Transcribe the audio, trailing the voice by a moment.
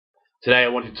Today I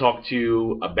want to talk to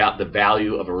you about the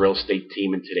value of a real estate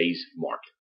team in today's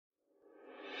market.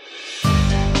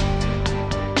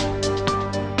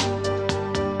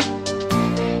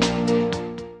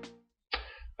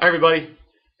 Hi everybody,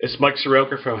 it's Mike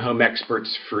Sroka from Home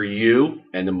Experts for You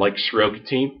and the Mike Sroka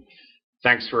team.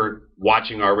 Thanks for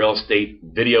watching our real estate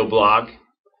video blog.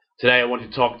 Today I want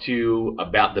to talk to you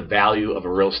about the value of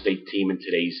a real estate team in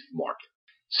today's market.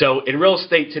 So in real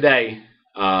estate today,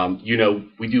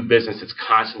 we do business that's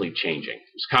constantly changing.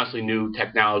 There's constantly new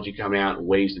technology coming out and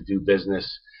ways to do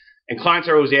business. And clients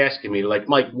are always asking me, like,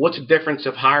 Mike, what's the difference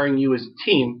of hiring you as a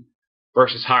team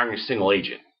versus hiring a single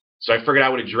agent? So I figured I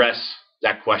would address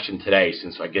that question today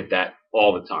since I get that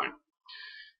all the time.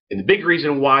 And the big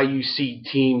reason why you see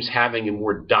teams having a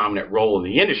more dominant role in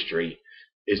the industry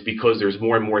is because there's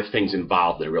more and more things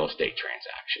involved in a real estate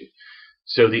transaction.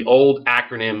 So the old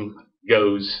acronym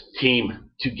goes team,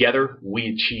 together we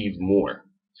achieve more.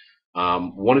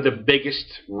 One of the biggest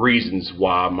reasons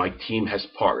why my team has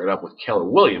partnered up with Keller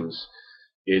Williams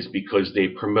is because they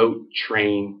promote,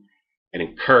 train, and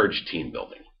encourage team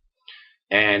building.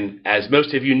 And as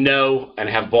most of you know and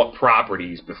have bought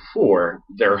properties before,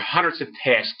 there are hundreds of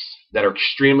tasks that are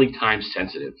extremely time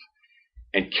sensitive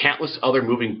and countless other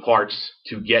moving parts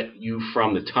to get you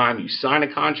from the time you sign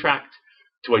a contract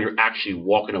to when you're actually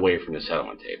walking away from the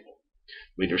settlement table.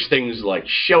 I mean, there's things like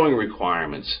showing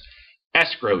requirements,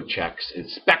 escrow checks,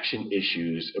 inspection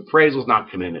issues, appraisals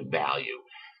not coming in at value,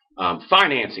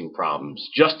 financing problems,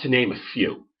 just to name a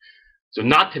few. So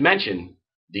not to mention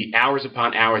the hours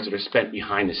upon hours that are spent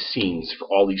behind the scenes for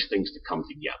all these things to come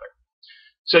together.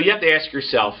 So you have to ask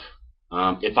yourself,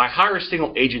 if I hire a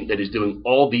single agent that is doing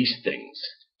all these things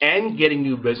and getting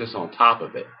new business on top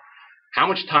of it, how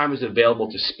much time is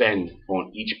available to spend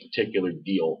on each particular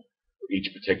deal or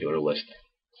each particular listing?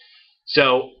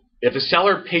 So if a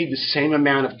seller paid the same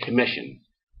amount of commission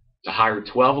to hire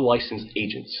 12 licensed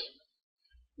agents,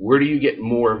 where do you get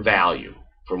more value,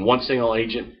 from one single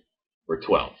agent or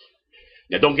 12?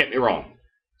 Now don't get me wrong,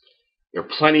 there are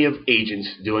plenty of agents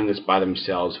doing this by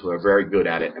themselves who are very good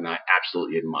at it, and I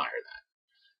absolutely admire that.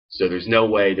 So there's no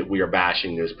way that we are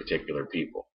bashing those particular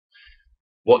people.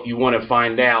 What you want to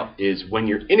find out is, when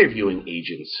you're interviewing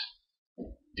agents,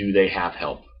 do they have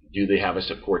help? Do they have a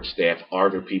support staff? Are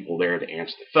there people there to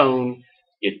answer the phone,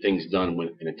 get things done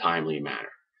in a timely manner?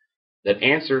 That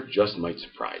answer just might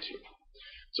surprise you.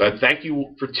 So I thank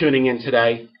you for tuning in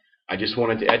today. I just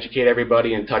wanted to educate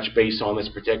everybody and touch base on this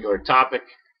particular topic.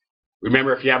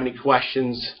 Remember, if you have any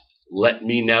questions, let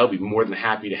me know. I'd be more than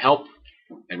happy to help.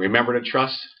 And remember to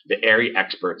trust the area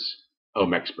experts,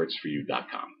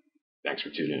 homexpertsforyou.com. Thanks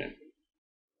for tuning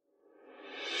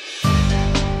in.